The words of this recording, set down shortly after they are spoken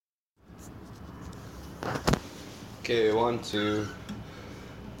Okay, 1, 2,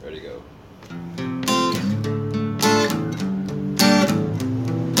 ready, go.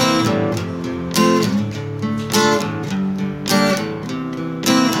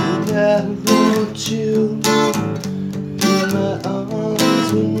 I want you in my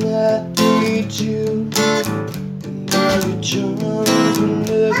arms when I need you, and all your charms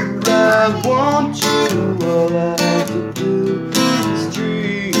whenever I want you. All I have to do is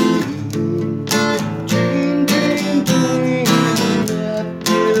dream, dream, dream, dream, and I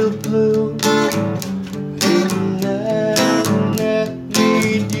feel blue. And I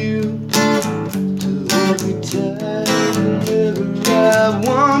need you to hold me tight whenever I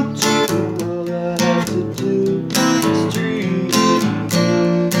want you. All I have to do is dream.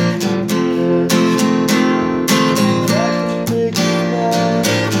 I can make you smile,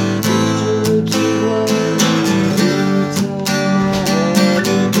 taste your lips and wine every time I have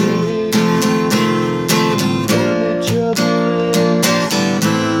a dream. Only trouble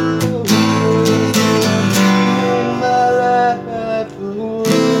is, I'm my life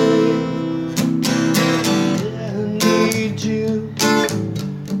away. I need you.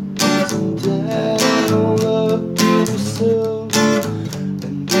 Sometimes I don't love you so.